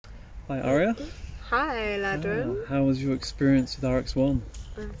Hi Aria. Hi Ladron. How was your experience with RX1?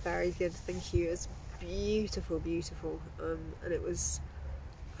 Very good, thank you. It was beautiful, and it was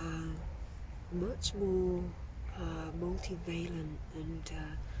much more multivalent and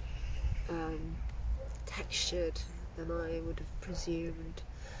textured than I would have presumed.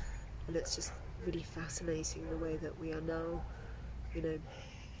 And it's just really fascinating the way that we are now,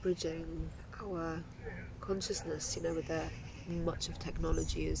 bridging our consciousness, with much of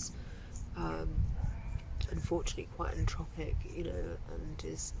technology is unfortunately quite entropic, and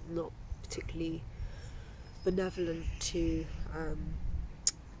is not particularly benevolent to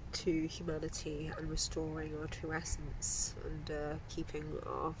humanity and restoring our true essence and keeping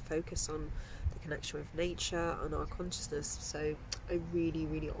our focus on the connection with nature and our consciousness. So I really,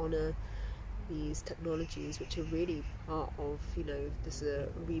 really honour these technologies, which are really part of, this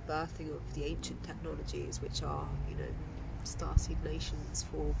rebirthing of the ancient technologies, which are, starseed nations,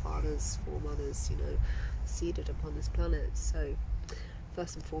 forefathers, foremothers, seeded upon this planet. So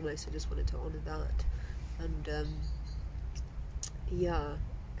first and foremost, I just wanted to honour that. And yeah,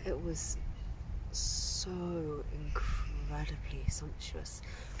 it was so incredibly sumptuous.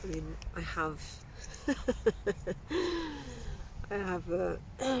 I mean, I have I've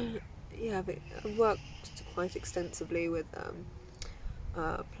worked quite extensively with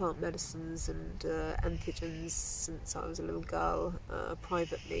plant medicines and entheogens since I was a little girl,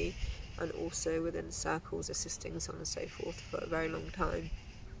 privately, and also within circles, assisting so on and so forth for a very long time.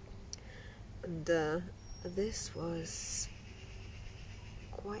 And this was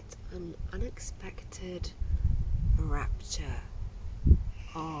quite an unexpected rapture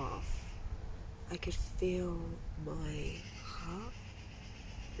of, I could feel my heart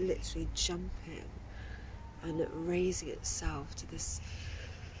literally jumping and raising itself to this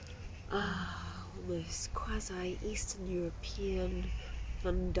almost quasi-Eastern European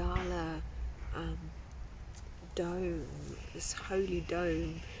mandala dome, this holy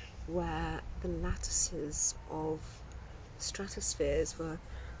dome where the lattices of stratospheres were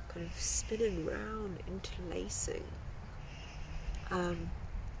kind of spinning round, interlacing,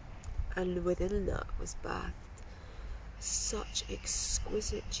 and within that was birthed such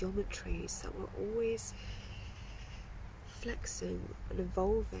exquisite geometries that were always flexing and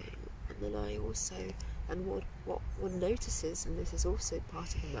evolving. And then I also, and what one notices, and this is also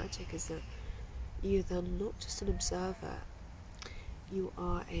part of the magic, is that you're then not just an observer, you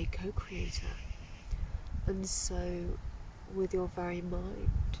are a co-creator. And so with your very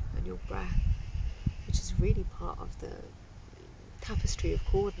mind and your breath, which is really part of the tapestry of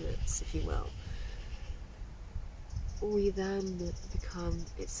coordinates, if you will, we then become,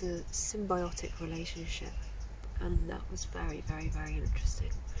 it's a symbiotic relationship, and that was very, very, very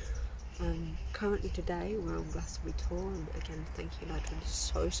interesting. Currently today we're on Glastonbury tour, and again thank you Ladron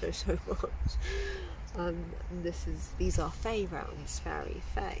so much. These are Fae realms, fairy,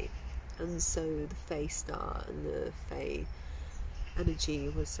 Fae, and so the Fae star and the Fae energy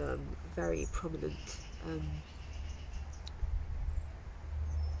was very prominent.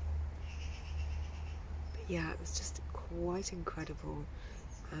 But yeah, it was just quite incredible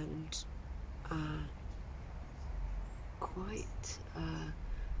and quite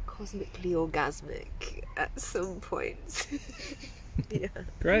cosmically orgasmic at some points. Yeah.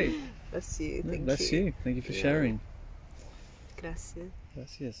 Great. Bless you. Thank Bless you. Thank you for sharing. Gracias.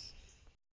 Gracias.